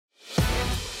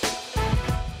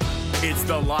It's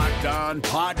the Locked On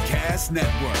Podcast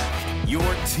Network, your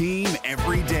team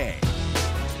every day.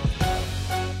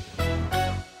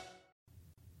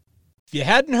 If you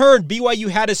hadn't heard, BYU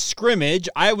had a scrimmage.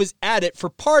 I was at it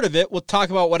for part of it. We'll talk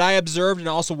about what I observed and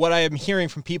also what I am hearing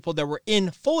from people that were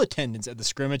in full attendance at the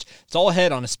scrimmage. It's all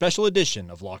ahead on a special edition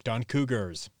of Locked On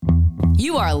Cougars.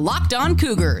 You are Locked On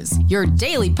Cougars, your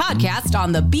daily podcast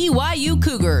on the BYU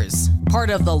Cougars,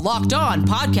 part of the Locked On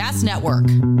Podcast Network,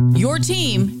 your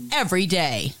team every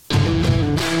day.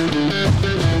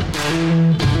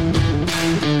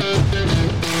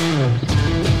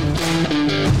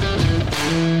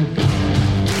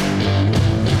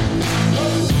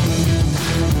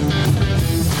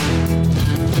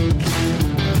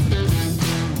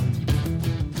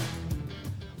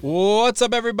 What's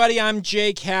up, everybody? I'm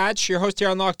Jake Hatch, your host here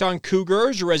on Locked On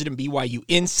Cougars, your resident BYU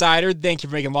insider. Thank you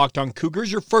for making Locked On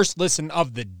Cougars your first listen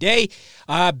of the day.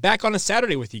 Back on a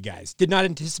Saturday with you guys. Did not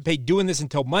anticipate doing this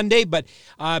until Monday, but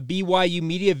BYU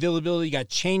media availability got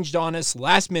changed on us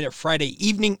last minute Friday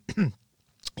evening.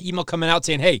 Email coming out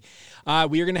saying, hey,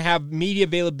 we are going to have media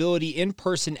availability in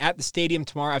person at the stadium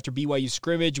tomorrow after BYU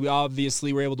scrimmage. We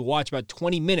obviously were able to watch about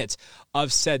 20 minutes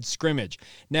of said scrimmage.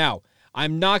 Now,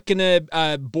 I'm not going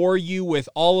to bore you with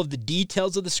all of the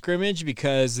details of the scrimmage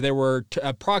because there were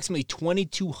approximately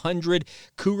 2,200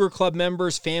 Cougar Club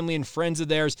members, family, and friends of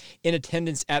theirs in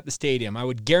attendance at the stadium. I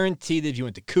would guarantee that if you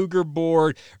went to Cougar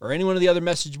Board or any one of the other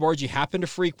message boards you happen to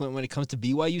frequent when it comes to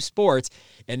BYU sports,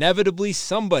 inevitably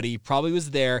somebody probably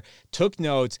was there, took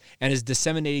notes, and is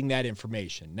disseminating that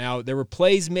information. Now, there were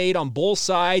plays made on both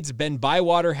sides. Ben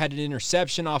Bywater had an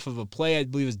interception off of a play, I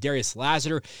believe it was Darius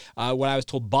Lassiter, what I was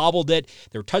told bobbled it.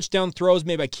 There were touchdown throws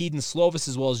made by Keaton Slovis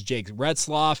as well as Jake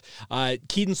Retzloff.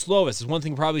 Keaton Slovis is one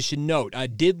thing you probably should note.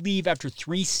 Did leave after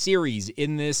 3 series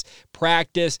in this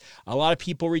practice. A lot of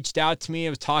people reached out to me. I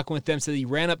was talking with them, said he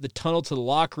ran up the tunnel to the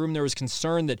locker room. There was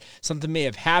concern that something may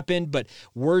have happened, but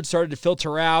word started to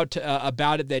filter out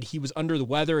about it that he was under the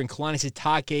weather, and Kalani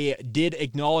Sitake did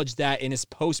acknowledge that in his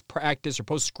post-practice or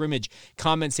post-scrimmage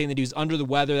comment, saying that he was under the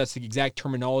weather. That's the exact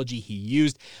terminology he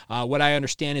used. What I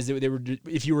understand is that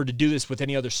if you were to do this with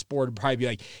any other sport, it'd probably be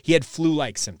like he had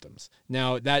flu-like symptoms.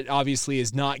 Now, that obviously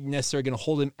is not necessarily going to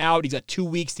hold him out. He's got 2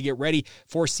 weeks to get ready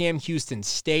for Sam Houston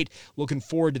State. Looking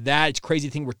forward to that. It's a crazy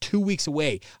thing. We're 2 weeks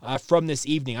away from this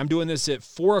evening. I'm doing this at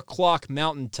 4 o'clock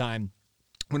Mountain Time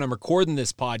when I'm recording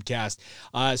this podcast.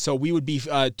 So we would be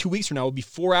 2 weeks from now, we'll be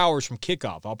 4 hours from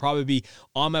kickoff. I'll probably be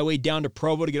on my way down to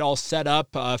Provo to get all set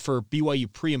up for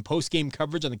BYU pre and post game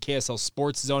coverage on the KSL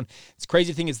Sports Zone. It's a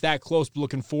crazy thing it's that close, but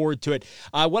looking forward to it.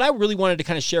 What I really wanted to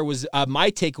kind of share was my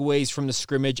takeaways from the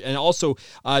scrimmage, and also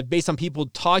based on people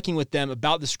talking with them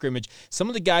about the scrimmage, some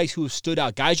of the guys who have stood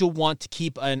out, guys you'll want to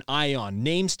keep an eye on,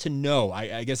 names to know,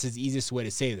 I guess is the easiest way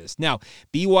to say this. Now,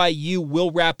 BYU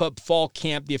will wrap up fall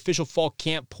camp, the official fall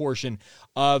camp portion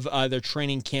of their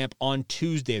training camp on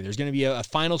Tuesday. There's going to be a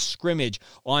final scrimmage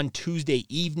on Tuesday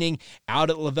evening out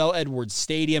at Lavelle Edwards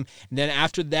Stadium. And then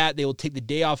after that, they will take the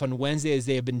day off on Wednesday, as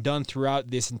they have been done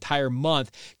throughout this entire month,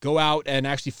 go out and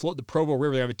actually float the Provo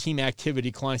River. They have a team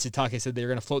activity. Kalani Sitake said they're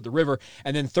going to float the river.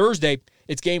 And then Thursday,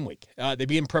 it's game week. They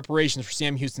begin preparations for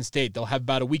Sam Houston State. They'll have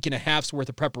about a week and a half's worth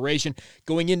of preparation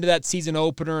going into that season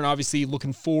opener, and obviously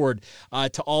looking forward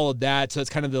to all of that. So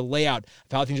that's kind of the layout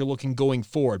of how things are looking going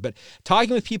forward. But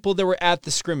talking with people that were at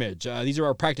the scrimmage, these are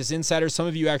our practice insiders. Some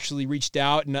of you actually reached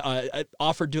out and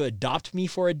offered to adopt me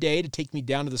for a day to take me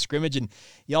down to the scrimmage, and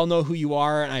y'all know who you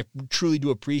are, and I truly do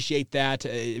appreciate that.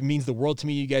 It means the world to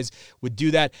me you guys would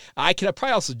do that. I could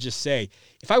probably also just say,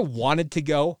 if I wanted to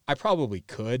go, I probably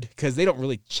could, because they don't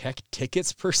really check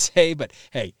tickets per se, but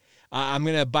hey, I'm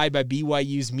going to abide by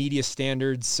BYU's media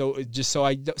standards, so just so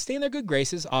I stay in their good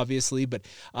graces, obviously, but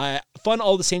fun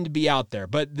all the same to be out there.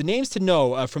 But the names to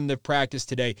know from the practice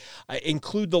today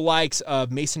include the likes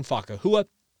of Mason Fakahua.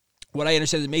 What I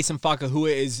understand is that Mason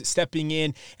Fakahua is stepping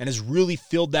in and has really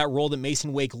filled that role that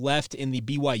Mason Wake left in the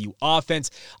BYU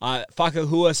offense.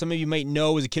 Fakahua, some of you might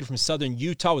know, is a kid from Southern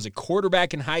Utah, was a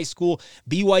quarterback in high school.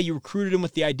 BYU recruited him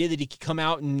with the idea that he could come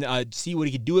out and see what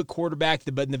he could do at quarterback,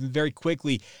 but then very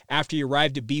quickly after he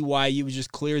arrived at BYU, it was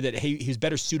just clear that he was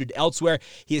better suited elsewhere.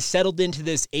 He has settled into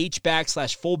this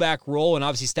H-back/fullback role, and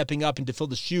obviously stepping up and to fill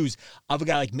the shoes of a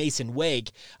guy like Mason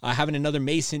Wake, having another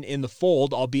Mason in the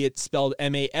fold, albeit spelled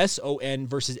M-A-S Mason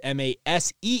versus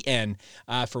Masen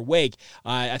for Wake.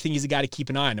 I think he's a guy to keep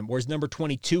an eye on him. Whereas number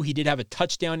 22, he did have a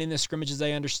touchdown in the scrimmage, as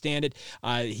I understand it.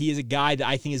 He is a guy that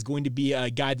I think is going to be a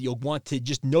guy that you'll want to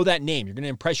just know that name. You're going to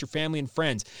impress your family and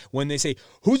friends when they say,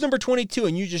 who's number 22?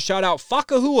 And you just shout out,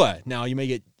 Fakahua. Now, you may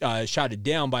get shouted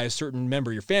down by a certain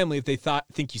member of your family if they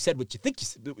think you said what you think you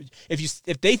said.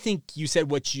 If they think you said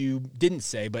what you didn't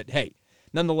say, but hey,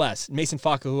 nonetheless, Mason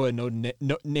Fakahua,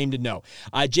 no name to know.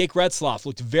 Jake Retzloff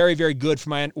looked very, very good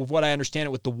from what I understand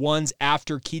it with the ones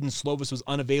after Keaton Slovis was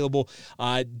unavailable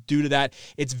due to that.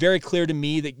 It's very clear to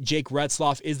me that Jake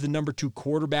Retzloff is the number 2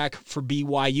 quarterback for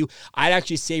BYU. I'd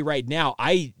actually say right now,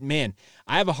 I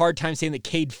have a hard time saying that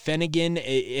Cade Fennegan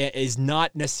is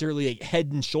not necessarily like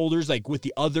head and shoulders like with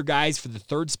the other guys for the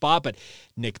 3rd spot, but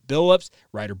Nick Billups,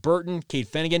 Ryder Burton, Cade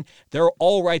Fennegan, they're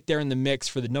all right there in the mix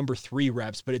for the number 3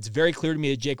 reps, but it's very clear to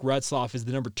me that Jake Retzloff is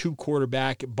the number 2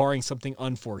 quarterback, barring something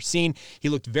unforeseen. He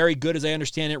looked very good, as I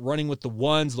understand it, running with the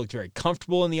ones, looked very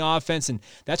comfortable in the offense, and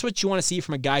that's what you want to see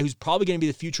from a guy who's probably going to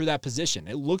be the future of that position.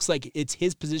 It looks like it's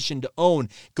his position to own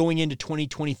going into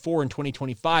 2024 and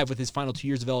 2025 with his final 2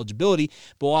 years of eligibility,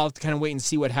 but we'll have to kind of wait and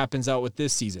see what happens out with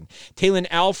this season. Taylon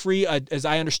Alfrey, as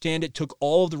I understand it, took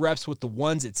all of the reps with the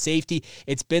ones at safety.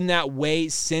 It's been that way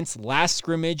since last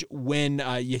scrimmage when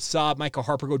you saw Micah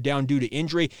Harper go down due to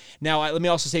injury. Now, let me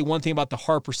also say one thing about the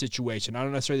Harper situation. I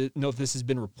don't necessarily know if this has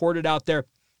been reported out there,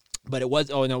 but it was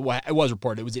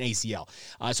reported. It was an ACL.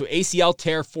 So ACL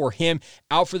tear for him,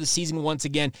 out for the season once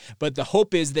again. But the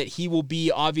hope is that he will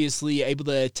be obviously able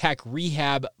to attack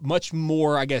rehab much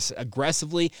more, I guess,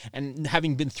 aggressively. And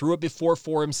having been through it before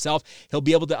for himself, he'll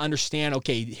be able to understand,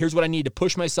 okay, here's what I need to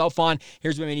push myself on.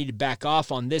 Here's what I need to back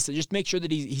off on this. And just make sure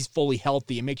that he's fully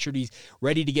healthy and make sure that he's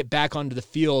ready to get back onto the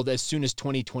field as soon as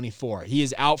 2024. He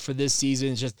is out for this season.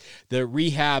 It's just the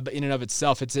rehab in and of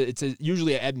itself. It's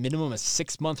usually at minimum a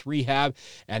 6-month rehab,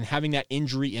 and having that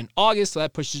injury in August, so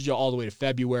that pushes you all the way to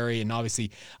February, and obviously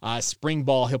spring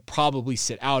ball he'll probably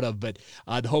sit out of, but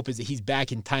the hope is that he's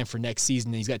back in time for next season,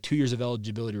 and he's got 2 years of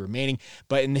eligibility remaining.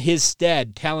 But in his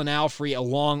stead, Taylon Alfrey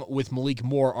along with Malik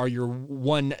Moore are your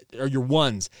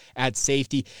ones at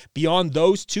safety. Beyond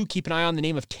those two, keep an eye on the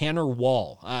name of Tanner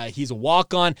Wall. He's a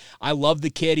walk-on. I love the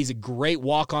kid. He's a great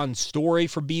walk-on story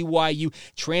for BYU.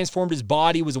 Transformed his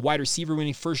body, was a wide receiver when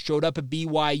he first showed up at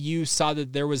BYU, saw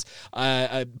that there was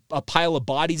a pile of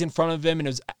bodies in front of him and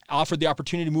was offered the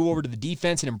opportunity to move over to the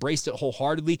defense and embraced it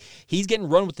wholeheartedly. He's getting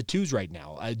run with the 2s right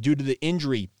now due to the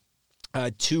injury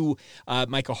to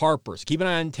Micah Harper. So keep an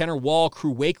eye on Tanner Wall.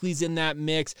 Crew Wakely's in that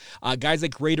mix. Guys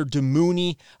like Raider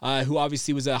DeMooney, who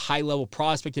obviously was a high-level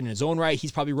prospect in his own right.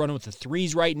 He's probably running with the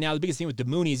 3s right now. The biggest thing with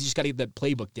DeMooney is you just got to get that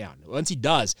playbook down. Once he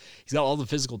does, he's got all the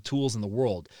physical tools in the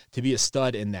world to be a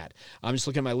stud in that. I'm just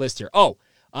looking at my list here.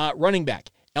 Running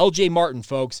back. LJ Martin,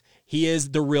 folks, he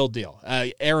is the real deal.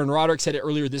 Aaron Roderick said it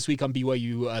earlier this week on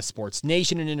BYU Sports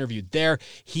Nation, an interview there.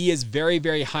 He is very,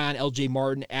 very high on LJ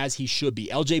Martin, as he should be.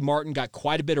 LJ Martin got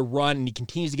quite a bit of run, and he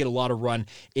continues to get a lot of run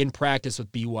in practice with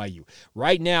BYU.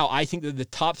 Right now, I think that the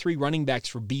top 3 running backs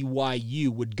for BYU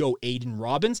would go Aiden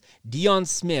Robbins, Deion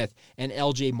Smith, and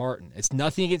LJ Martin. It's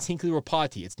nothing against Hinkley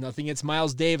Rapati. It's nothing against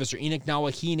Miles Davis or Enoch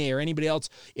Nawahine or anybody else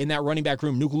in that running back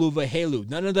room, Nukuluva Helu.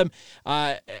 None of them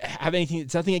have anything.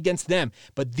 It's nothing against them,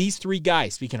 but these 3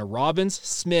 guys, speaking of Robbins,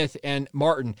 Smith, and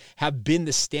Martin, have been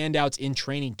the standouts in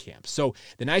training camp. So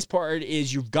the nice part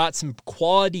is you've got some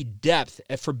quality depth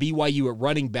for BYU at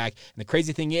running back, and the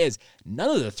crazy thing is none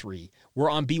of the 3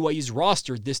 were on BYU's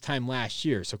roster this time last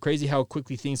year. So crazy how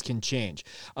quickly things can change.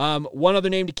 One other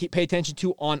name to pay attention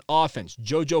to on offense,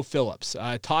 JoJo Phillips.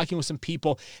 Talking with some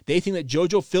people, they think that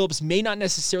JoJo Phillips may not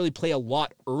necessarily play a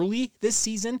lot early this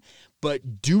season,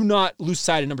 but do not lose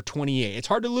sight of number 28. It's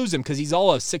hard to lose him because he's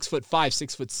all of 6'5",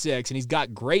 6'6", and he's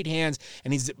got great hands,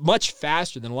 and he's much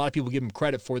faster than a lot of people give him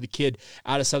credit for. The kid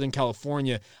out of Southern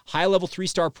California, high-level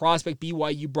 3-star prospect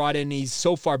BYU brought in. He's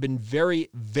so far been very,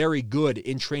 very good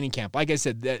in training camp. Like I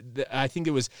said, I think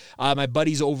it was my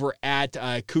buddies over at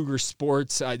Cougar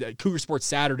Sports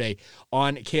Saturday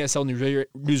on KSL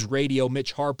News Radio,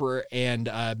 Mitch Harper and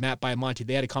Matt Baiamonte.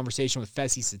 They had a conversation with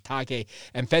Fesi Satake,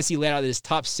 and Fesi laid out his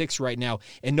top 6 right now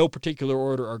in no particular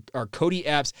order are Cody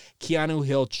Epps, Keanu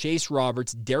Hill, Chase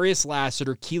Roberts, Darius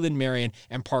Lassiter, Keelan Marion,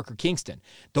 and Parker Kingston.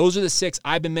 Those are the 6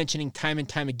 I've been mentioning time and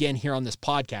time again here on this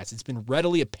podcast. It's been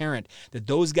readily apparent that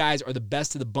those guys are the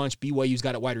best of the bunch BYU's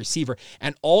got at wide receiver,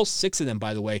 and all 6 of them,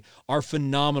 by the way, are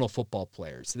phenomenal football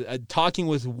players. Talking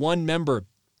with one member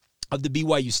of the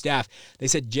BYU staff, they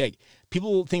said, Jake,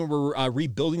 people think we're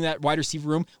rebuilding that wide receiver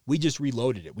room. We just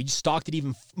reloaded it. We just stocked it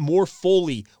even more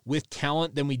fully with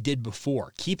talent than we did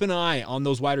before. Keep an eye on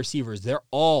those wide receivers. They're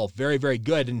all very, very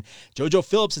good. And JoJo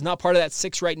Phillips is not part of that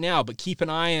 6 right now, but keep an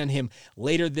eye on him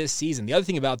later this season. The other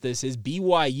thing about this is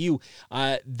BYU,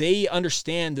 they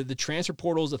understand that the transfer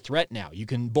portal is a threat now. You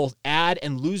can both add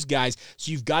and lose guys,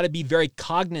 so you've got to be very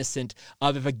cognizant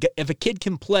of if a kid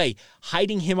can play,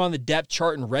 hiding him on the depth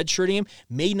chart and redshirting him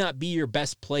may not be your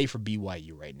best play for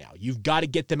BYU right now. You've got to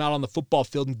get them out on the football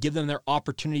field and give them their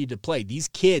opportunity to play. These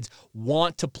kids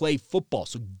want to play football,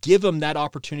 so give them that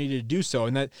opportunity to do so,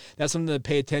 and that's something to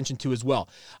pay attention to as well.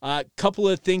 A couple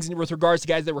of things with regards to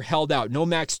guys that were held out. No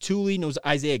Max Tooley, no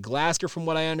Isaiah Glasker from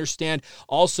what I understand.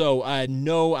 Also,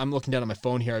 no, I'm looking down on my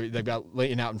phone here. They've got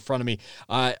laying out in front of me.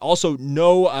 Also,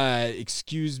 no,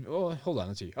 hold on,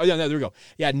 let's see. Oh, yeah, there we go.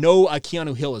 Yeah, no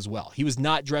Keanu Hill as well. He was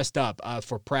not dressed up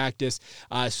for practice.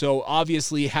 So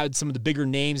obviously had some of the bigger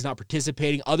names not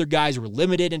participating. Other guys were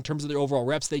limited in terms of their overall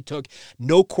reps they took.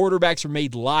 No quarterbacks were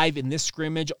made live in this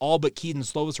scrimmage. All but Keaton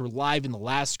Slovis were live in the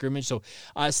last scrimmage. So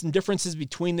some differences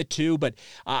between the two, but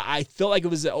I felt like it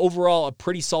was overall a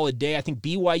pretty solid day. I think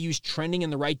BYU's trending in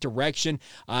the right direction.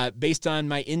 Based on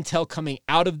my intel coming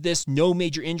out of this, no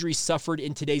major injuries suffered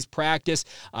in today's practice.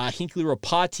 Hinkley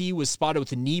Ropati was spotted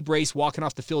with a knee brace walking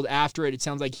off the field after it. It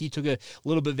sounds like he took a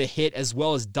little bit of a hit, as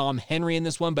well as Dom Henry in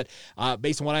this one, but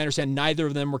based on what I understand, neither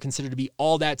of them were considered to be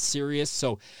all that serious.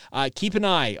 So keep an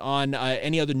eye on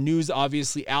any other news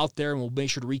obviously out there, and we'll make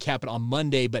sure to recap it on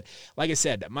Monday. But like I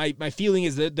said, my feeling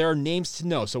is that there are names to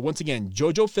know. So once again,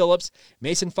 JoJo Phillips,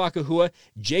 Mason Fakahua,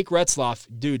 Jake Retzloff,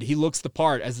 dude, he looks the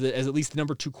part as at least the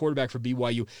number 2 quarterback for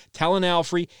BYU. Talon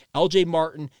Alfrey, LJ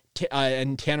Martin,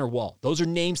 and Tanner Wall. Those are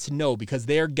names to know because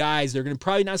they're guys. They're going to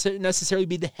probably not necessarily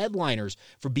be the headliners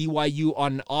for BYU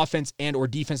on offense and or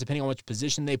defense, depending on which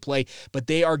position they play, but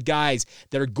they are guys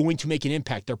that are going to make an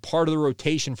impact. They're part of the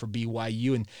rotation for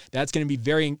BYU, and that's going to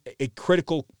be a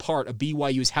critical part of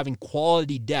BYU is having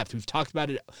quality depth. We've talked about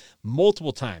it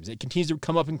multiple times. It continues to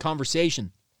come up in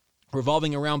conversation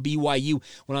revolving around BYU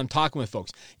when I'm talking with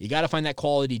folks. You got to find that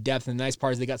quality depth, and the nice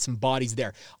part is they got some bodies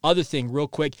there. Other thing, real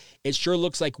quick, it sure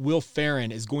looks like Will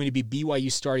Farron is going to be BYU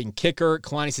starting kicker.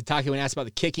 Kalani Sitake, when asked about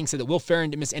the kicking, said that Will Farron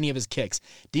didn't miss any of his kicks.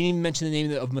 Didn't even mention the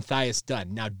name of Matthias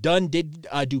Dunn. Now, Dunn did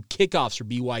do kickoffs for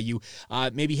BYU.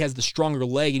 Maybe he has the stronger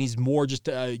leg, and he's more just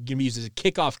going to be used as a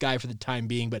kickoff guy for the time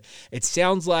being, but it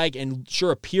sounds like and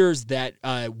sure appears that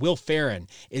Will Farron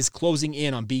is closing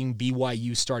in on being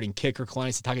BYU starting kicker.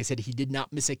 Kalani Sitake said he did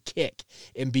not miss a kick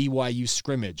in BYU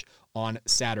scrimmage on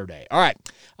Saturday. All right,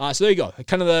 so there you go.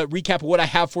 Kind of the recap of what I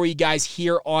have for you guys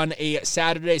here on a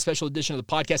Saturday special edition of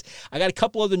the podcast. I got a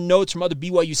couple other notes from other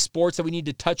BYU sports that we need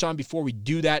to touch on before we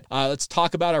do that. Let's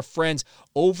talk about our friends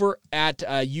over at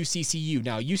UCCU.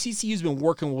 Now, UCCU has been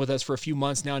working with us for a few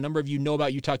months now. A number of you know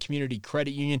about Utah Community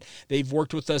Credit Union. They've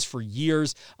worked with us for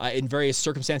years in various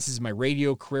circumstances in my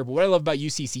radio career. But what I love about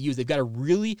UCCU is they've got a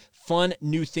really fun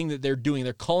new thing that they're doing.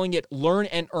 They're calling it Learn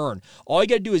and Earn. All you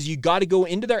got to do is you got to go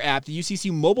into their app, the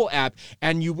UCCU mobile app,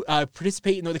 and you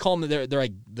participate in what they call them. They're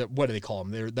like, what do they call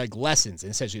them? They're like lessons,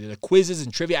 essentially. They're the quizzes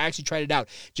and trivia. I actually tried it out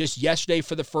just yesterday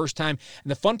for the first time. And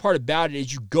the fun part about it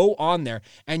is you go on there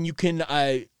and you can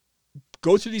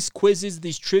go through these quizzes,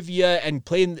 these trivia, and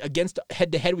play against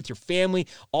head-to-head with your family.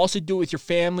 Also do it with your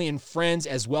family and friends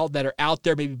as well that are out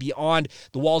there, maybe beyond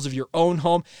the walls of your own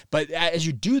home. But as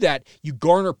you do that, you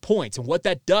garner points. And what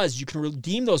that does, you can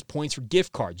redeem those points for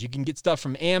gift cards. You can get stuff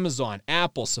from Amazon,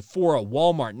 Apple, Sephora,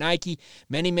 Walmart, Nike,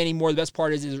 many, many more. The best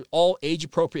part is it's all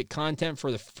age-appropriate content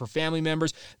for family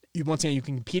members. Once again, you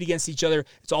can compete against each other.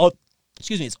 It's all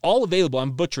available.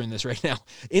 I'm butchering this right now.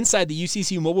 Inside the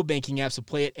UCCU mobile banking app, so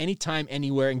play it anytime,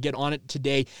 anywhere, and get on it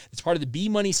today. It's part of the Be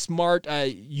Money Smart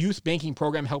youth banking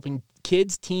program, helping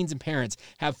kids, teens, and parents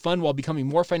have fun while becoming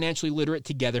more financially literate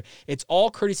together. It's all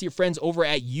courtesy of friends over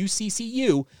at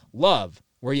UCCU. Love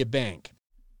where you bank.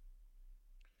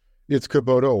 It's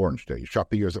Kubota Orange Day.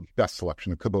 Shop the year's best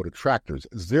selection of Kubota tractors,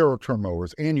 zero-turn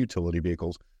mowers, and utility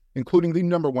vehicles, including the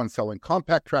 #1 selling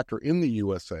compact tractor in the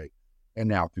USA. And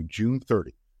now through June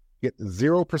 30, get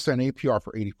 0% APR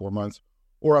for 84 months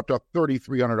or up to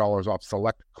 $3,300 off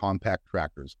select compact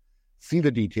tractors. See the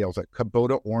details at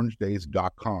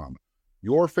KubotaOrangeDays.com.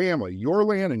 Your family, your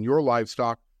land, and your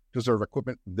livestock deserve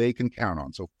equipment they can count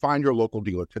on. So find your local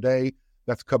dealer today.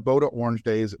 That's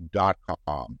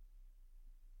KubotaOrangeDays.com.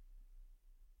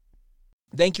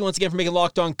 Thank you once again for making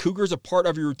Locked On Cougars a part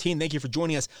of your routine. Thank you for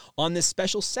joining us on this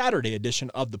special Saturday edition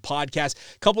of the podcast.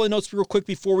 A couple of notes real quick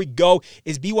before we go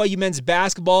is BYU men's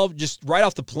basketball just right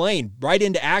off the plane, right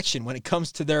into action when it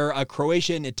comes to their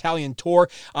Croatian Italian tour.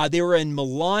 They were in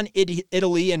Milan,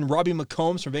 Italy, and Robbie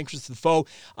McCombs from Vanquishes the Foe.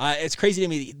 It's crazy to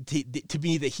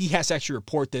me that he has to actually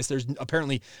report this. There's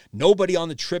apparently nobody on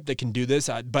the trip that can do this,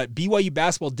 but BYU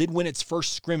basketball did win its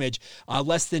first scrimmage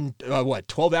less than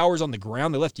 12 hours on the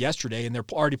ground. They left yesterday, and they're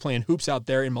already playing hoops out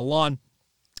there in Milan.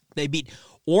 They beat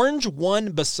Orange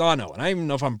 1 Bassano, and I don't even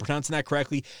know if I'm pronouncing that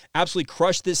correctly, absolutely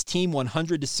crushed this team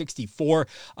 100-64.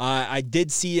 I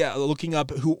did see, looking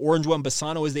up who Orange 1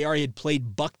 Bassano is, they already had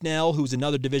played Bucknell, who's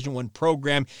another Division I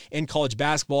program in college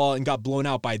basketball, and got blown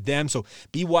out by them. So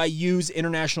BYU's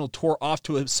international tour off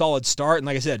to a solid start, and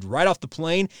like I said, right off the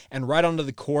plane and right onto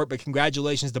the court, but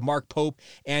congratulations to Mark Pope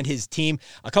and his team.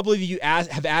 A couple of you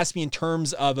have asked me in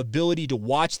terms of ability to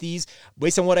watch these.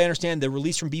 Based on what I understand, the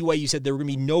release from BYU said there were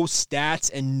going to be no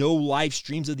stats and no live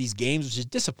streams of these games, which is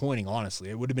disappointing, honestly.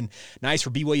 It would have been nice for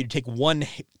BYU to take one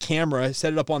camera,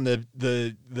 set it up on the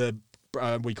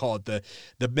we call it the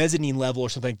mezzanine level or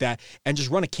something like that, and just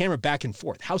run a camera back and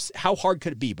forth. How hard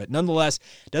could it be? But nonetheless,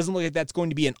 it doesn't look like that's going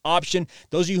to be an option.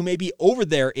 Those of you who may be over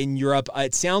there in Europe,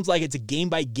 it sounds like it's a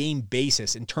game-by-game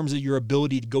basis in terms of your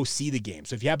ability to go see the game.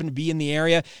 So if you happen to be in the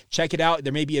area, check it out.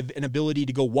 There may be an ability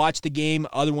to go watch the game.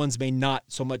 Other ones may not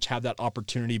so much have that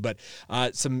opportunity, but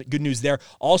some good news there.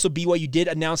 Also, BYU did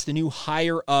announce the new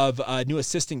hire of a new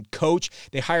assistant coach.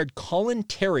 They hired Colin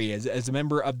Terry as a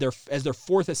member of their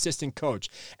fourth assistant coach.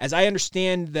 As I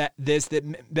understand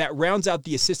that rounds out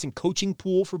the assistant coaching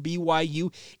pool for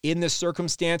BYU in this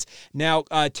circumstance. Now,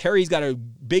 Terry's got a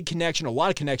big connection, a lot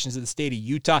of connections to the state of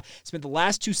Utah. Spent the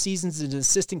last 2 seasons as an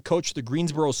assistant coach for the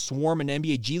Greensboro Swarm, an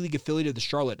NBA G League affiliate of the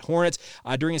Charlotte Hornets.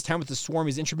 During his time with the Swarm,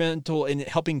 he's instrumental in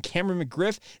helping Cameron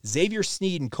McGriff, Xavier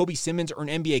Sneed, and Kobe Simmons earn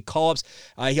NBA call-ups.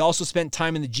 He also spent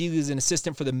time in the G League as an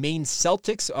assistant for the Maine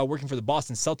Celtics, working for the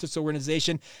Boston Celtics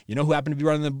organization. You know who happened to be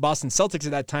running the Boston Celtics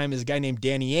at that time is a guy named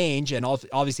Danny Ainge, and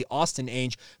obviously Austin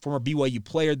Ainge, former BYU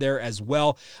player there as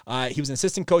well. He was an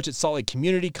assistant coach at Salt Lake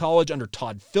Community College under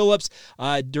Todd Phillips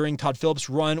during Todd Phillips'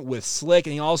 run with Slick,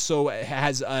 and he also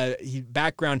has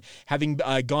background having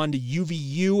gone to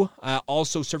UVU,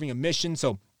 also serving a mission.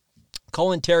 So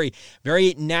Colin Terry,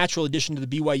 very natural addition to the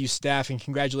BYU staff, and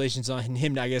congratulations on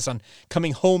him, I guess, on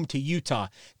coming home to Utah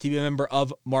to be a member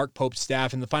of Mark Pope's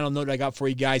staff. And the final note I got for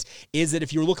you guys is that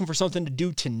if you're looking for something to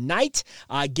do tonight,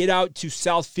 get out to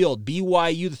Southfield.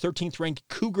 BYU, the 13th-ranked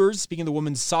Cougars, speaking of the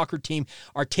women's soccer team,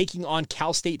 are taking on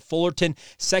Cal State Fullerton.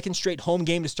 Second straight home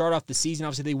game to start off the season.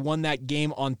 Obviously, they won that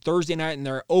game on Thursday night in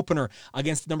their opener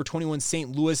against number 21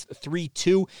 St. Louis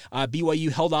 3-2.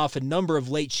 BYU held off a number of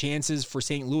late chances for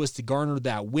St. Louis to garner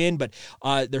that win, but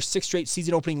their 6th straight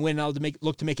season opening win now to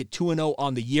look to make it 2-0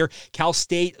 on the year. Cal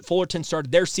State Fullerton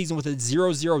started their season with a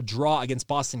 0-0 draw against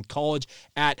Boston College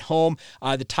at home.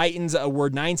 The Titans were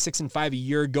 9-6-5 a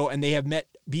year ago, and they have met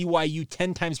BYU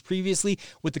 10 times previously,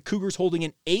 with the Cougars holding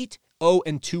an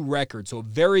 8-0-2 record. So a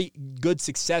very good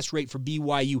success rate for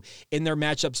BYU in their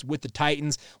matchups with the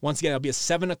Titans. Once again, it'll be a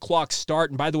 7 o'clock start.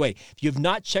 And by the way, if you have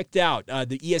not checked out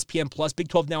the ESPN Plus, Big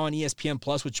 12 now on ESPN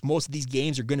Plus, which most of these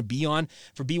games are going to be on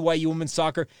for BYU women's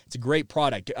soccer, it's a great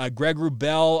product. Greg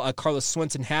Wrubell, Carlos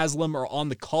Swenson Haslam are on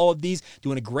the call of these,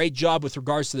 doing a great job with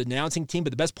regards to the announcing team.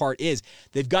 But the best part is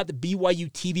they've got the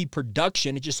BYU TV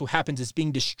production. It just so happens it's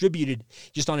being distributed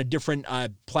just on a different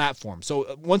platform.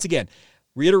 So once again,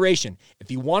 reiteration, if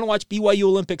you want to watch BYU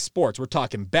Olympic sports, we're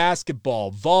talking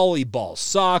basketball, volleyball,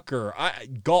 soccer,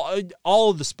 all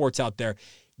of the sports out there,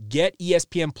 get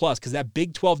ESPN Plus, because that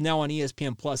Big 12 now on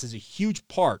ESPN Plus is a huge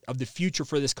part of the future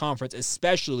for this conference,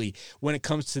 especially when it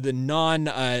comes to the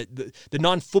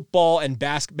non-football and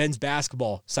men's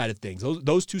basketball side of things.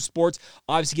 Those two sports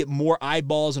obviously get more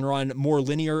eyeballs and are on more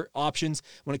linear options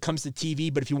when it comes to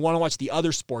TV. But if you want to watch the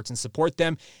other sports and support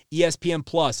them, ESPN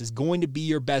Plus is going to be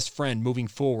your best friend moving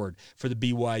forward for the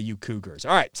BYU Cougars.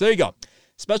 All right, so there you go.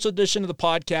 Special edition of the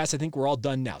podcast. I think we're all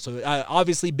done now. So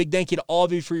obviously, big thank you to all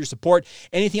of you for your support.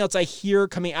 Anything else I hear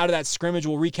coming out of that scrimmage,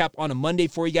 we'll recap on a Monday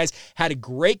for you guys. Had a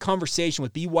great conversation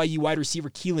with BYU wide receiver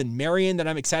Keelan Marion that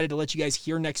I'm excited to let you guys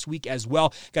hear next week as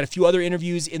well. Got a few other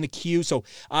interviews in the queue. So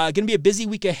going to be a busy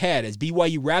week ahead as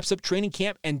BYU wraps up training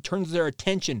camp and turns their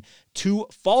attention to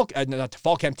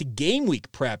to game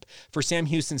week prep for Sam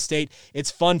Houston State.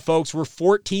 It's fun, folks. We're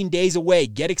 14 days away.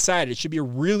 Get excited. It should be a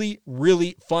really,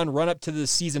 really fun run up to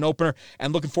the season opener,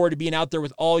 and looking forward to being out there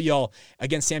with all y'all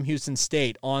against Sam Houston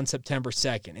State on September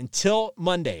 2nd. Until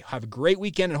Monday, have a great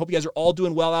weekend and hope you guys are all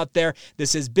doing well out there.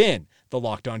 This has been the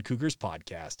Locked On Cougars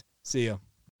podcast. See ya.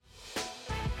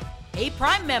 Hey,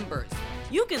 Prime members,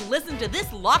 you can listen to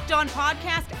this Locked On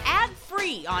podcast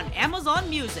ad-free on Amazon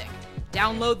Music.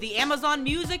 Download the Amazon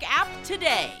Music app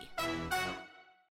today.